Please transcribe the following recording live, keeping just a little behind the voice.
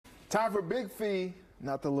Time for Big Fee,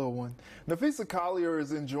 not the little one. Napheesa Collier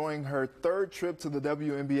is enjoying her third trip to the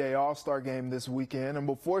WNBA All-Star Game this weekend, and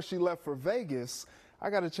before she left for Vegas, I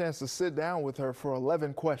got a chance to sit down with her for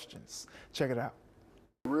 11 questions. Check it out.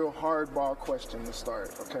 Real hardball question to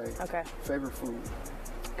start, okay? Okay. Favorite food?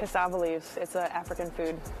 Cassava leaves. It's an African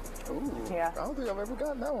food. Ooh, yeah. I don't think I've ever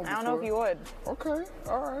gotten that one before. I don't know if you would. Okay,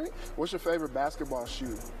 all right. What's your favorite basketball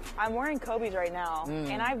shoe? I'm wearing Kobe's right now,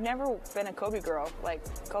 and I've never been a Kobe girl,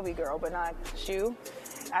 but not shoe.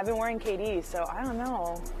 I've been wearing KDs, so I don't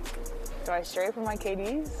know. Do I stray from my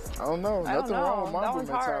KDs? I don't know. Nothing wrong with Mamba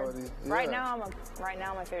mentality. Yeah. Right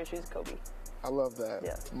now, my favorite shoe is Kobe. I love that.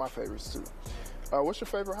 Yeah. My favorites too. What's your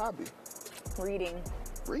favorite hobby? Reading.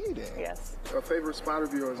 Reading? Yes. A favorite spot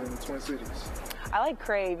of yours in the Twin Cities? I like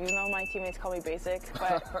Crave, even though my teammates call me basic,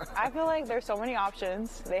 but I feel like there's so many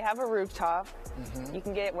options. They have a rooftop. You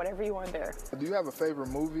can get whatever you want there. Do you have a favorite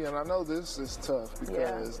movie? And I know this is tough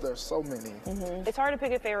because there's so many. It's hard to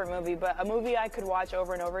pick a favorite movie, but a movie I could watch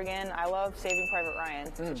over and over again. I love Saving Private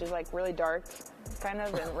Ryan, which is like really dark, kind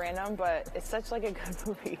of, and random, but it's such like a good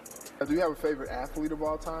movie. Do you have a favorite athlete of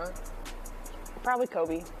all time? Probably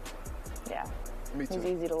Kobe. Yeah. Me too.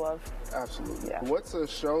 He's easy to love. Absolutely. Yeah. What's a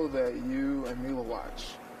show that you and Mila watch?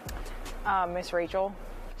 Miss Rachel.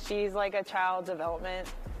 She's like a child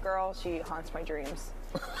development girl. She haunts my dreams.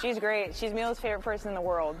 She's great. She's Mila's favorite person in the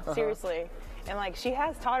world. Seriously. And like she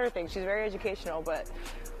has taught her things. She's very educational, but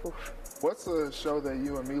oof. What's a show that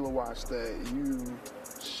you and Mila watch that you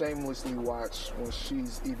shamelessly watch when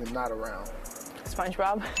she's even not around?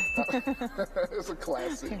 SpongeBob. It's a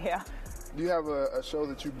classic. Yeah. Do you have a show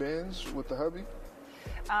that you binge with the hubby?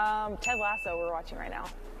 Ted Lasso we're watching right now.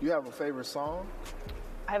 You have a favorite song?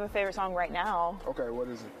 I have a favorite song right now. Okay, what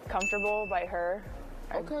is it? Comfortable by her.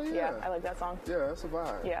 Okay, yeah. I like that song. Yeah, that's a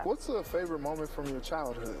vibe. Yeah. What's a favorite moment from your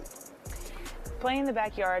childhood? Playing in the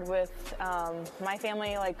backyard with my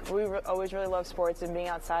family. Like we always really love sports and being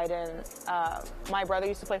outside, and my brother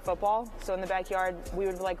used to play football, so in the backyard we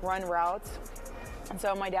would like run routes. And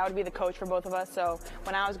so my dad would be the coach for both of us. So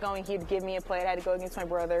when I was going, he'd give me a play. I had to go against my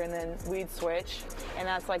brother, and then we'd switch. And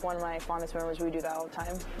that's like one of my fondest memories. We do that all the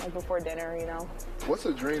time, like before dinner, you know. What's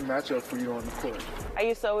a dream matchup for you on the court? I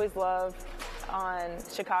used to always love on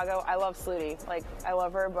Chicago. I love Slutie. Like I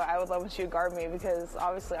love her, but I would love when she would guard me because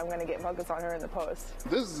obviously I'm going to get buckets on her in the post.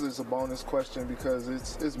 This is a bonus question because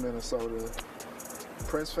it's Minnesota.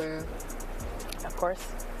 Prince fan? Of course.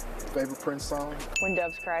 Favorite Prince song? When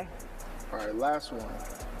Doves Cry. All right, last one.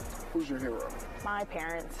 Who's your hero? My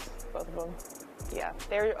parents, both of them. Yeah,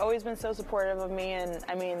 they've always been so supportive of me, and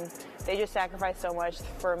I mean, they just sacrificed so much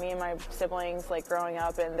for me and my siblings, like growing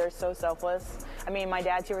up, and they're so selfless. I mean, my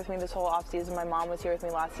dad's here with me this whole off season. My mom was here with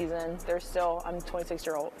me last season. I'm 26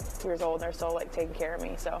 years old, and they're still like taking care of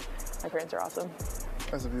me. So my parents are awesome.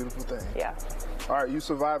 That's a beautiful thing. Yeah. All right, you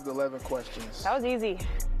survived 11 questions. That was easy.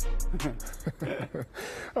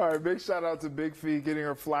 All right, big shout out to Big Fee getting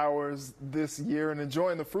her flowers this year and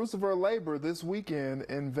enjoying the fruits of her labor this weekend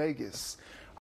in Vegas.